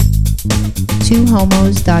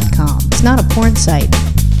twohomos.com. It's not a porn site.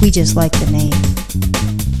 We just like the name.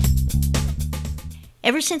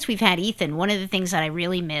 Ever since we've had Ethan, one of the things that I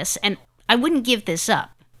really miss, and I wouldn't give this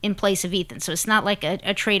up in place of Ethan, so it's not like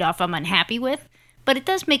a trade-off I'm unhappy with, but it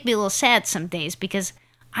does make me a little sad some days because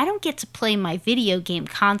I don't get to play my video game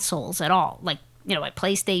consoles at all. Like, my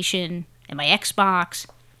PlayStation and my Xbox.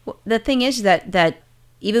 Well, the thing is that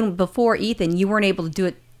even before Ethan, you weren't able to do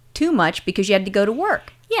it too much because you had to go to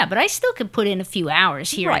work. Yeah, but I still could put in a few hours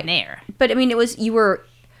here and there. But I mean,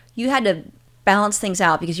 you had to balance things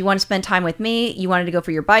out because you want to spend time with me, you wanted to go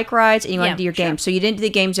for your bike rides, and you wanted to do your games. So you didn't do the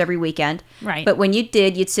games every weekend. Right. But when you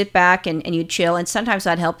did, you'd sit back and you'd chill, and sometimes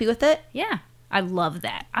I'd help you with it. Yeah, I love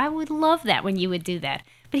that. I would love that when you would do that.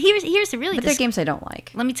 But here's the really... But they're games I don't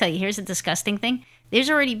like. Let me tell you, here's a disgusting thing. There's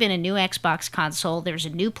already been a new Xbox console, there's a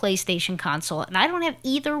new PlayStation console, and I don't have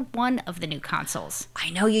either one of the new consoles.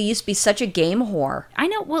 I know, you used to be such a game whore. I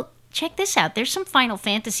know, well... Check this out. There's some Final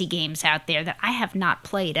Fantasy games out there that I have not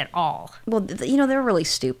played at all. Well, they're really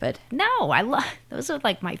stupid. No, those are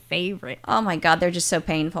like my favorite. Oh my God, they're just so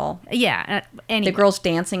painful. Yeah. Anyway. The girls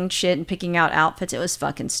dancing shit and picking out outfits, it was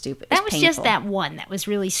fucking stupid. That was just that one that was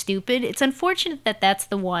really stupid. It's unfortunate that that's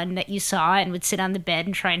the one that you saw and would sit on the bed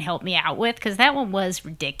and try and help me out with, because that one was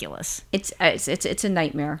ridiculous. It's a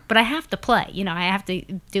nightmare. But I have to play. I have to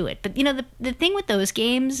do it. But the thing with those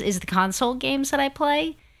games is the console games that I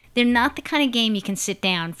play. They're not the kind of game you can sit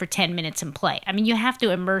down for 10 minutes and play. I mean, you have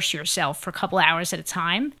to immerse yourself for a couple hours at a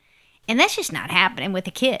time. And that's just not happening with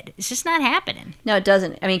a kid. It's just not happening. No, it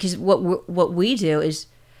doesn't. I mean, because what we do is,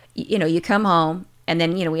 you come home, and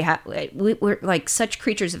then, we're like such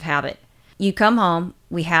creatures of habit. You come home,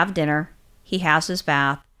 we have dinner, he has his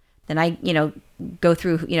bath, then I, go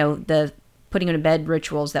through, the putting him to bed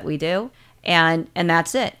rituals that we do, and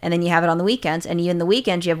that's it. And then you have it on the weekends, and in the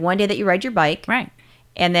weekends, you have one day that you ride your bike. Right.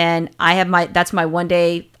 And then I have that's my one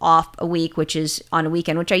day off a week, which is on a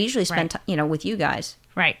weekend, which I usually spend, with you guys.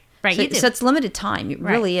 Right. So it's limited time. It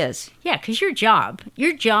really is. Yeah, because your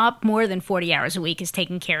job more than 40 hours a week is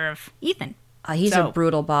taking care of Ethan. He's a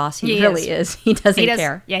brutal boss. He really is. He doesn't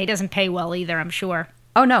care. Yeah, he doesn't pay well either, I'm sure.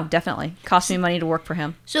 Oh, no, definitely. Costs me money to work for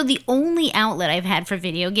him. So the only outlet I've had for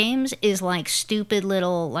video games is like stupid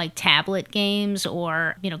little like tablet games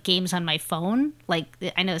or, games on my phone. Like,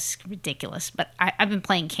 I know it's ridiculous, but I've been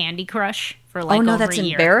playing Candy Crush for like over a year. Oh, no, that's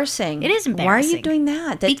embarrassing. It is embarrassing. Why are you doing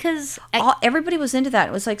that? Because everybody was into that.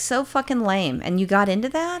 It was like so fucking lame. And you got into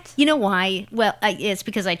that? You know why? Well, it's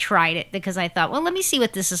because I tried it because I thought, well, let me see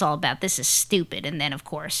what this is all about. This is stupid. And then, of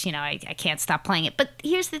course, I can't stop playing it. But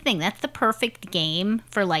here's the thing. That's the perfect game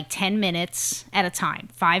for like 10 minutes at a time.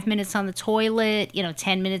 5 minutes on the toilet,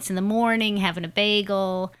 10 minutes in the morning, having a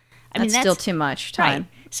bagel. That's still too much time. Right.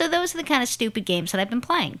 So those are the kind of stupid games that I've been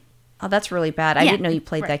playing. Oh, that's really bad. I didn't know you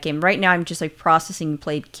played that game. Right now, I'm just like processing you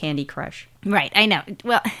played Candy Crush. Right, I know.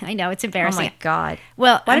 Well, I know, it's embarrassing. Oh my God.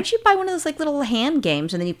 Well, why don't you buy one of those like little hand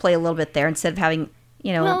games and then you play a little bit there instead of having,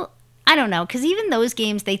 Well, I don't know, because even those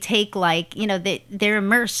games, they take like, they're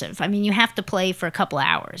immersive. I mean, you have to play for a couple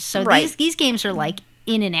hours. So these games are like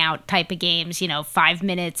in and out type of games, 5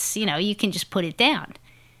 minutes, you can just put it down.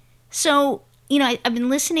 So, I've been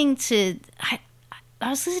listening to, I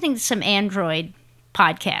was listening to some Android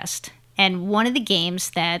podcast, and one of the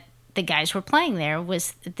games that the guys were playing there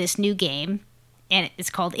was this new game, and it's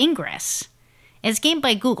called Ingress. And it's a game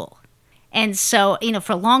by Google. And so,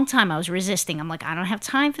 for a long time I was resisting. I'm like, I don't have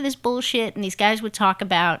time for this bullshit. And these guys would talk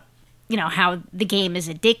about, how the game is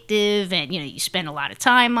addictive and, you spend a lot of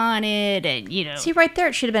time on it and, See, right there,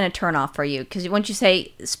 it should have been a turnoff for you. Because once you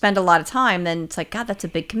say spend a lot of time, then it's like, God, that's a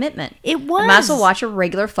big commitment. It was. I might as well watch a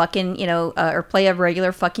regular fucking, or play a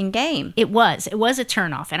regular fucking game. It was. It was a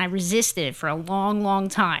turnoff. And I resisted it for a long, long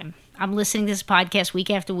time. I'm listening to this podcast week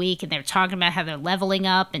after week, and they're talking about how they're leveling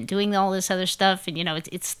up and doing all this other stuff. And,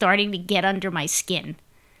 it's starting to get under my skin.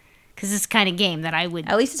 Because it's the kind of game that I would...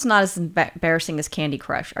 At least it's not as embarrassing as Candy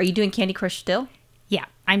Crush. Are you doing Candy Crush still? Yeah,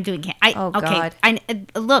 I'm doing... God.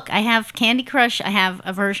 Look, I have Candy Crush. I have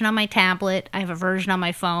a version on my tablet. I have a version on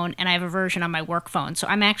my phone. And I have a version on my work phone. So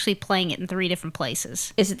I'm actually playing it in 3 different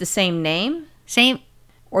places. Is it the same name? Same...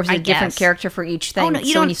 Or is it a different character for each thing? Oh, no,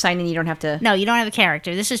 when you sign in, you don't have to... No, you don't have a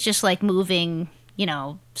character. This is just like moving,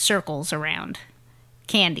 circles around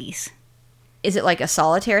candies. Is it like a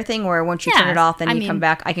solitaire thing where once you turn it off, then you come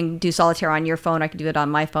back? I can do solitaire on your phone. I can do it on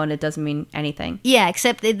my phone. It doesn't mean anything. Yeah,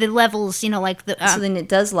 except the levels, like the... so then it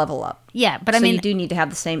does level up. Yeah, but so you do need to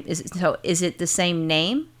have the same... Is it the same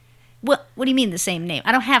name? What do you mean the same name?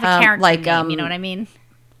 I don't have a character name, you know what I mean?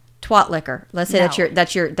 Twat Liquor. Let's say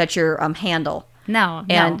that's your handle. No.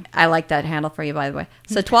 And I like that handle for you, by the way.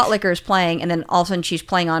 So Twat Liquor is playing, and then all of a sudden she's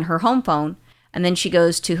playing on her home phone, and then she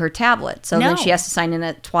goes to her tablet. So then she has to sign in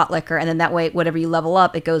at Twat Liquor, and then that way, whatever you level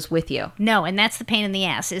up, it goes with you. No, and that's the pain in the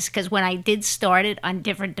ass, is because when I did start it on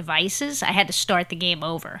different devices, I had to start the game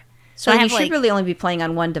over. So you should really only be playing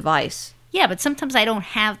on one device. Yeah, but sometimes I don't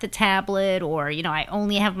have the tablet, or, I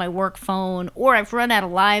only have my work phone, or I've run out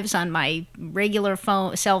of lives on my regular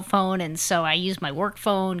cell phone, and so I use my work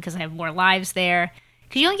phone because I have more lives there.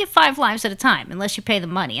 Because you only get 5 lives at a time, unless you pay the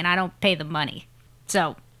money, and I don't pay the money.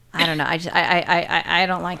 So I don't know. I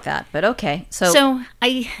don't like that, but okay. So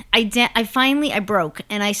I finally broke,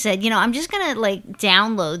 and I said, I'm just gonna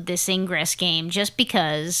download this Ingress game just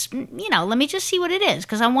because, let me just see what it is,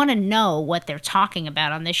 because I want to know what they're talking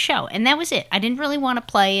about on this show, and that was it. I didn't really want to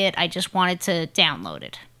play it. I just wanted to download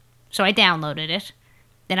it. So I downloaded it.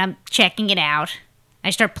 Then I'm checking it out. I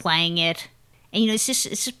start playing it, and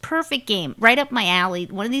it's a perfect game, right up my alley.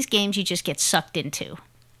 One of these games you just get sucked into.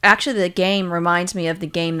 Actually, the game reminds me of the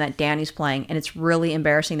game that Danny's playing, and it's really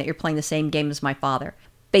embarrassing that you're playing the same game as my father.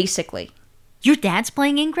 Basically. Your dad's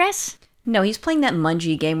playing Ingress? No, he's playing that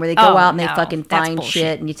Mungie game where they go out and they fucking find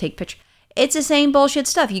shit and you take pictures. It's the same bullshit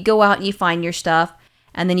stuff. You go out and you find your stuff,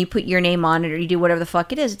 and then you put your name on it, or you do whatever the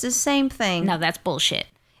fuck it is. It's the same thing. No, that's bullshit.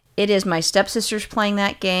 It is. My stepsister's playing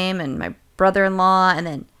that game, and my brother-in-law, and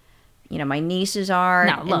then my nieces are.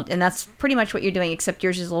 No, look. And that's pretty much what you're doing, except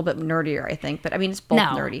yours is a little bit nerdier, I think. But, it's both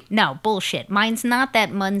nerdy. No, bullshit. Mine's not that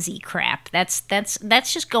Munzie crap. That's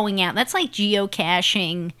just going out. That's like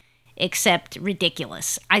geocaching, except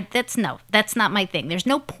ridiculous. That's not my thing. There's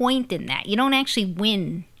no point in that. You don't actually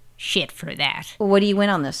win shit for that. Well, what do you win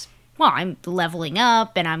on this? Well, I'm leveling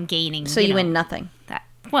up, and I'm gaining. So you win nothing.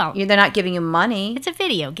 Well, they're not giving you money. It's a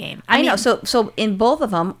video game. I know. So in both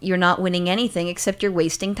of them, you're not winning anything except you're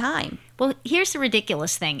wasting time. Well, here's the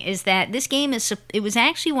ridiculous thing: is that this game it was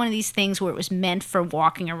actually one of these things where it was meant for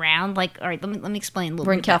walking around. All right, let me explain a little bit.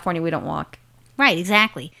 We're in California. We don't walk. Right.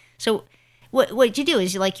 Exactly. So what you do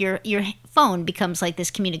is your phone becomes like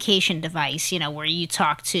this communication device. Where you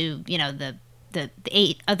talk to the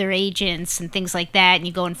 8 other agents and things like that, and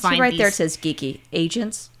you go and find. So there it says geeky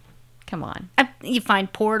agents. Come on. You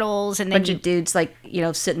find portals, and then bunch of dudes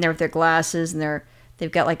sitting there with their glasses, and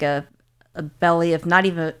they've got like a belly of not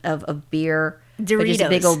even of beer, Doritos, just a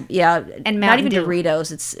big old and not even Dew.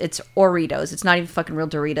 Doritos. It's Oritos. It's not even fucking real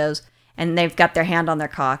Doritos, and they've got their hand on their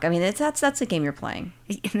cock. I mean, that's the game you're playing.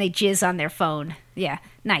 And they jizz on their phone. Yeah,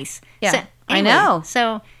 nice. Yeah, so, anyway, I know.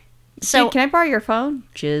 So can I borrow your phone?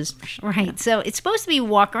 Jizz. Right. So it's supposed to be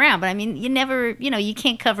walk around, but you never, you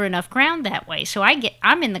can't cover enough ground that way. So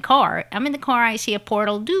I'm in the car. I see a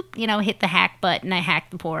portal, doop, hit the hack button, I hack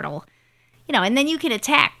the portal. And then you can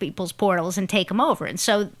attack people's portals and take them over. And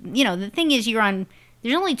so, the thing is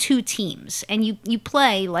there's only 2 teams, and you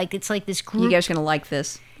play it's like this group. You guys are going to like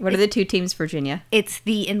this. What are the 2 teams, Virginia? It's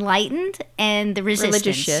the Enlightened and the Resistance.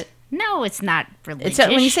 Religious shit. No, it's not religious.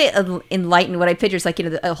 When you say enlightened, what I picture is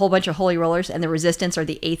a whole bunch of holy rollers, and the Resistance are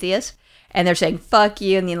the atheists, and they're saying "fuck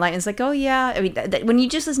you," and the Enlightened's like, "Oh yeah." I mean, when you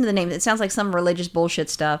just listen to the name, it sounds like some religious bullshit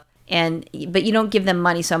stuff, but you don't give them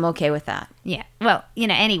money, so I'm okay with that. Yeah. Well,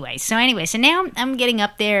 anyway. So now I'm getting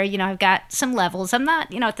up there. I've got some levels. I'm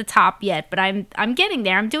not at the top yet, but I'm getting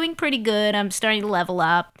there. I'm doing pretty good. I'm starting to level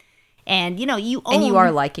up. And you own. And you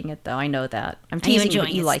are liking it, though. I know that. I'm teasing you,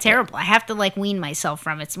 but you like it. It's terrible. I have to wean myself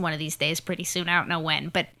from it one of these days, pretty soon. I don't know when,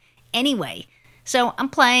 but anyway. So I'm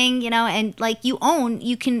playing, and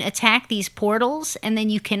you can attack these portals, and then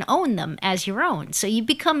you can own them as your own. So you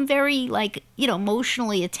become very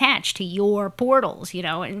emotionally attached to your portals,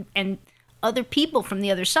 and other people from the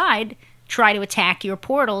other side try to attack your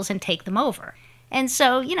portals and take them over. And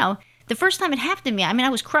so the first time it happened to me, I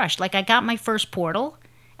was crushed. I got my first portal.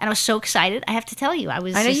 And I was so excited. I have to tell you, I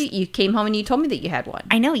know you came home and you told me that you had one.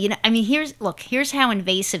 I know. Here's how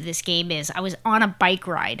invasive this game is. I was on a bike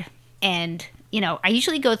ride, and I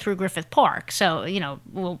usually go through Griffith Park. So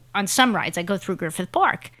on some rides I go through Griffith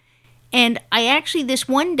Park, and I actually this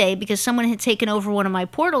one day, because someone had taken over one of my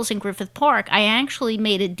portals in Griffith Park, I actually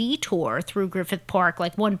made a detour through Griffith Park,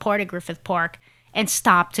 one part of Griffith Park, and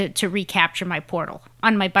stopped to recapture my portal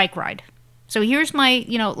on my bike ride. So here's my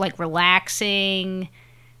relaxing,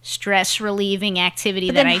 stress-relieving activity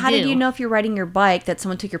that I do. But then how did you know if you're riding your bike that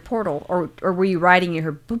someone took your portal? Or were you riding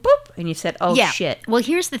your boop, boop, and you said, oh, yeah. shit. Well,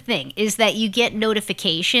 here's the thing, is that you get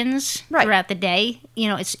notifications throughout the day.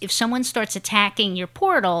 If someone starts attacking your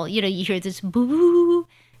portal, you hear this boo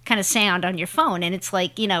kind of sound on your phone, and it's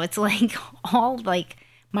all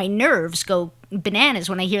my nerves go bananas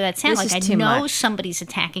when I hear that sound. I know somebody's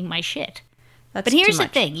attacking my shit. That's but here's too the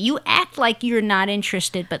much. thing: you act like you're not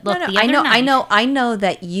interested, but look, No, the other night, I know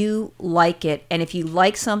that you like it, and if you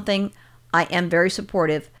like something, I am very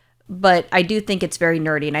supportive. But I do think it's very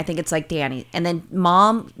nerdy, and I think it's like Danny. And then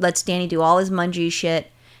Mom lets Danny do all his mungie shit,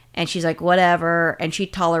 and she's like, whatever, and she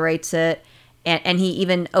tolerates it. And he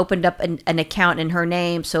even opened up an account in her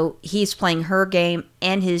name, so he's playing her game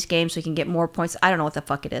and his game so he can get more points. I don't know what the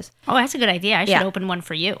fuck it is. Oh, that's a good idea. I should Yeah. open one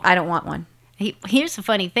for you. I don't want one. Here's the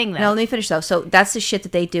funny thing, though. No, let me finish though. So that's the shit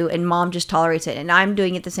that they do, and Mom just tolerates it, and I'm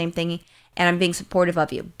doing it the same thing, and I'm being supportive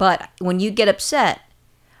of you. But when you get upset,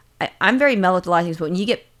 I'm very melodizing, but when you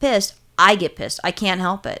get pissed, I get pissed. I can't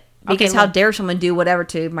help it. Because how dare someone do whatever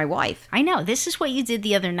to my wife? I know. This is what you did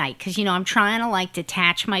the other night. Because, I'm trying to, like,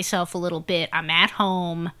 detach myself a little bit. I'm at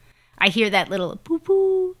home. I hear that little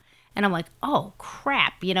poo-poo. And I'm like, oh,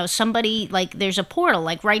 crap. Somebody, like, there's a portal,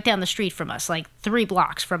 like, right down the street from us. Like, 3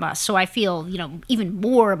 blocks from us. So I feel, even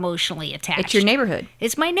more emotionally attached. It's your neighborhood.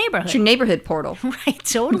 It's my neighborhood. It's your neighborhood portal. Right.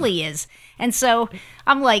 Totally is. And so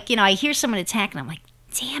I'm like, I hear someone attacking. I'm like,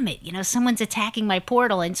 damn it. Someone's attacking my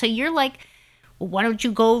portal. And so you're like, well, why don't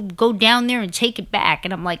you go down there and take it back?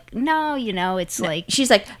 And I'm like, no, it's like... She's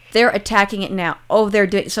like, they're attacking it now. Oh, they're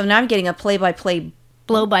doing... So now I'm getting a play-by-play...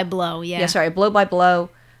 Blow by blow, yeah. Yeah, sorry, blow-by-blow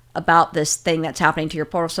about this thing that's happening to your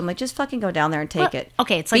portal. So I'm like, just fucking go down there and take it.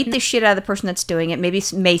 Okay, it's like... Beat the shit out of the person that's doing it. Maybe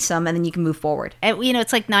mace them, and then you can move forward.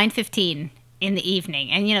 It's like 9:15 in the evening.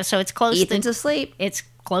 And, so it's close Ethan's asleep. It's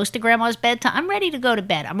close to Grandma's bedtime. I'm ready to go to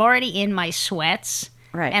bed. I'm already in my sweats.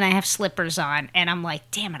 Right. And I have slippers on, and I'm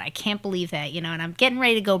like, damn it, I can't believe that, and I'm getting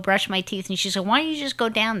ready to go brush my teeth, and she's like, why don't you just go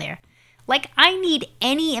down there? Like, I need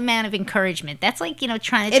any amount of encouragement. That's like,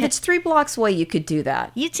 trying to... If it's 3 blocks away, you could do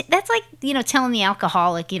that. That's like, telling the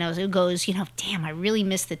alcoholic, who goes, damn, I really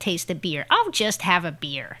miss the taste of beer. I'll just have a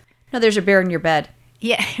beer. No, there's a beer in your bed.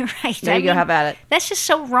 Yeah, right. There you go, have at it. That's just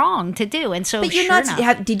so wrong to do, and so But you're sure not...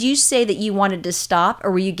 enough, Did you say that you wanted to stop,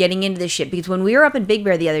 or were you getting into this shit? Because when we were up in Big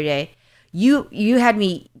Bear the other day... You had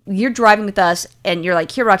me, you're driving with us, and you're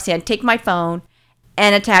like, here, Roxanne, take my phone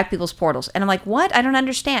and attack people's portals. And I'm like, what? I don't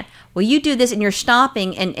understand. Well, you do this, and you're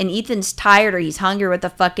stopping, and Ethan's tired, or he's hungry, or what the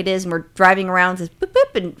fuck it is, and we're driving around with this boop,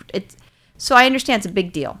 boop, and it's... So I understand it's a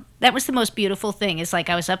big deal. That was the most beautiful thing. Is like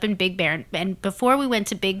I was up in Big Bear, and before we went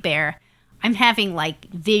to Big Bear, I'm having like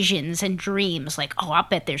visions and dreams, like, oh, I'll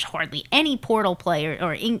bet there's hardly any portal player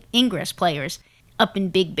or Ingress players up in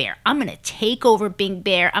Big Bear. I'm going to take over Big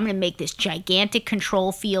Bear. I'm going to make this gigantic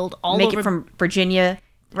control field all over. Make it from Virginia,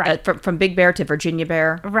 right? From Big Bear to Virginia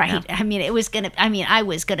Bear, right? Yeah. I mean, I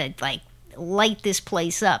was gonna like light this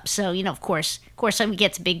place up. So of course, when we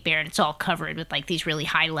get to Big Bear, and it's all covered with like these really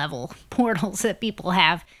high level portals that people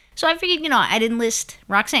have. So I figured, I'd enlist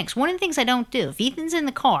Roxanne. 'Cause one of the things I don't do, if Ethan's in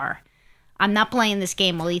the car, I'm not playing this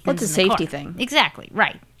game while Ethan's in the car. What's a safety thing? Exactly,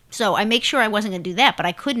 right. So I make sure I wasn't going to do that, but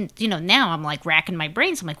I couldn't, now I'm like racking my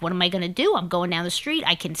brains. I'm like, what am I going to do? I'm going down the street.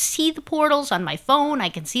 I can see the portals on my phone. I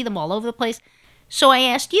can see them all over the place. So I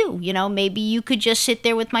asked you, maybe you could just sit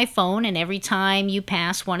there with my phone, and every time you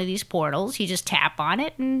pass one of these portals, you just tap on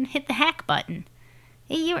it and hit the hack button.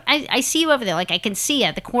 I see you over there. Like, I can see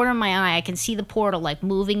at the corner of my eye, I can see the portal like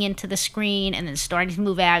moving into the screen and then starting to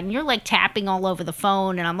move out, and you're like tapping all over the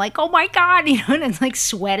phone, and I'm like, oh my God, and it's like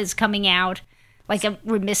sweat is coming out. Like,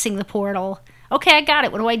 we're missing the portal. Okay, I got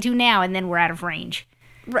it. What do I do now? And then we're out of range.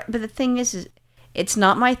 Right, but the thing is it's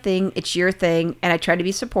not my thing. It's your thing, and I try to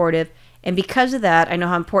be supportive. And because of that, I know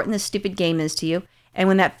how important this stupid game is to you. And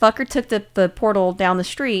when that fucker took the portal down the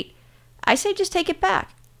street, I say just take it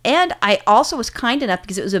back. And I also was kind enough,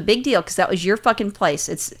 because it was a big deal, because that was your fucking place.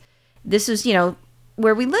 This is,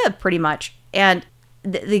 where we live, pretty much. And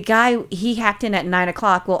the guy, he hacked in at 9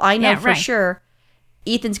 o'clock. Well, I know for sure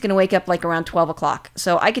Ethan's going to wake up like around 12 o'clock.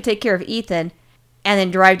 So I could take care of Ethan and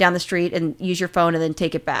then drive down the street and use your phone and then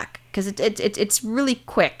take it back. Because it's really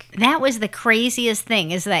quick. That was the craziest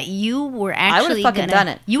thing, is that you were actually I would have fucking done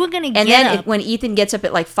it. You were going to get up. And then when Ethan gets up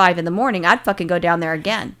at like 5 in the morning, I'd fucking go down there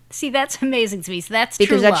again. See, that's amazing to me. So that's because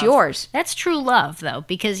true that's love. Yours. That's true love, though,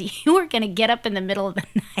 because you were going to get up in the middle of the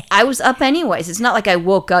night. I was up anyways. It's not like I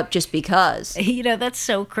woke up just because. That's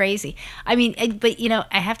so crazy. I mean, but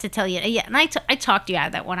I have to tell you, yeah. And I talked you out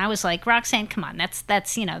of that one. I was like, Roxanne, come on, that's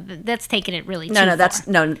taking it really too far. That's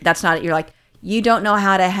not it. You're like, you don't know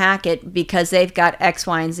how to hack it because they've got X,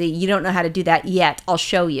 Y, and Z. You don't know how to do that yet. I'll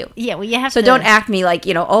show you. Yeah, well, you have to. So don't act me like,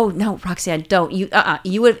 oh, no, Roxanne, don't.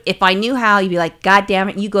 You would, if I knew how, you'd be like, God damn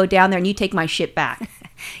it, you go down there and you take my shit back.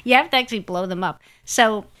 You have to actually blow them up.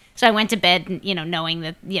 So I went to bed, knowing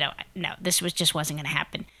that, no, this just wasn't going to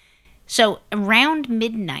happen. So around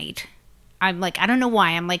midnight, I'm like, I don't know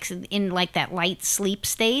why, I'm like in like that light sleep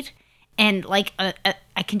state. And like,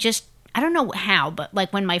 I don't know how, but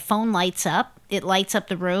like when my phone lights up, it lights up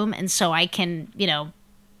the room. And so I can,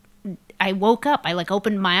 I woke up, I like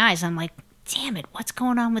opened my eyes. I'm like, damn it, what's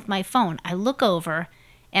going on with my phone? I look over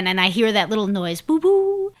and then I hear that little noise, boo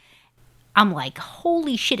boo. I'm like,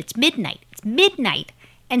 holy shit, it's midnight. It's midnight.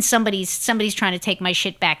 And somebody's trying to take my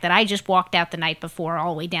shit back that I just walked out the night before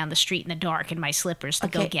all the way down the street in the dark in my slippers to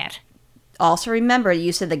go get. Also remember,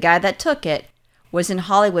 you said the guy that took it was in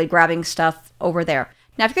Hollywood grabbing stuff over there.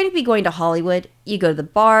 Now, if you're going to be going to Hollywood, you go to the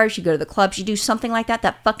bars, you go to the clubs, you do something like that.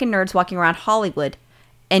 That fucking nerd's walking around Hollywood,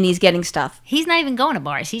 and he's getting stuff. He's not even going to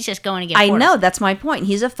bars. He's just going to get I portals. know. That's my point.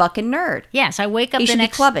 He's a fucking nerd. Yes, I wake up he the should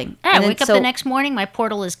next... be clubbing. Yeah, I wake up the next morning, my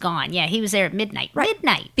portal is gone. Yeah, he was there at midnight. Right.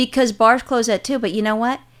 Midnight. Because bars close at 2, but you know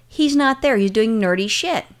what? He's not there. He's doing nerdy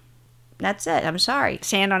shit. That's it. I'm sorry.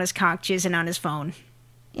 Sand on his cock, jizzing on his phone.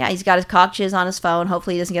 Yeah, he's got his cock jizz on his phone.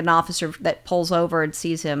 Hopefully he doesn't get an officer that pulls over and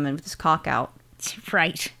sees him and with his cock out.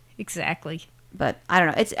 Right. Exactly. But I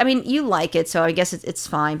don't know. You like it, so I guess it's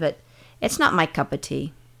fine, but it's not my cup of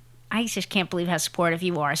tea. I just can't believe how supportive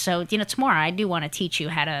you are. So, tomorrow I do want to teach you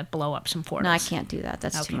how to blow up some portals. No, I can't do that.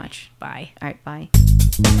 That's too much. Bye. All right, bye.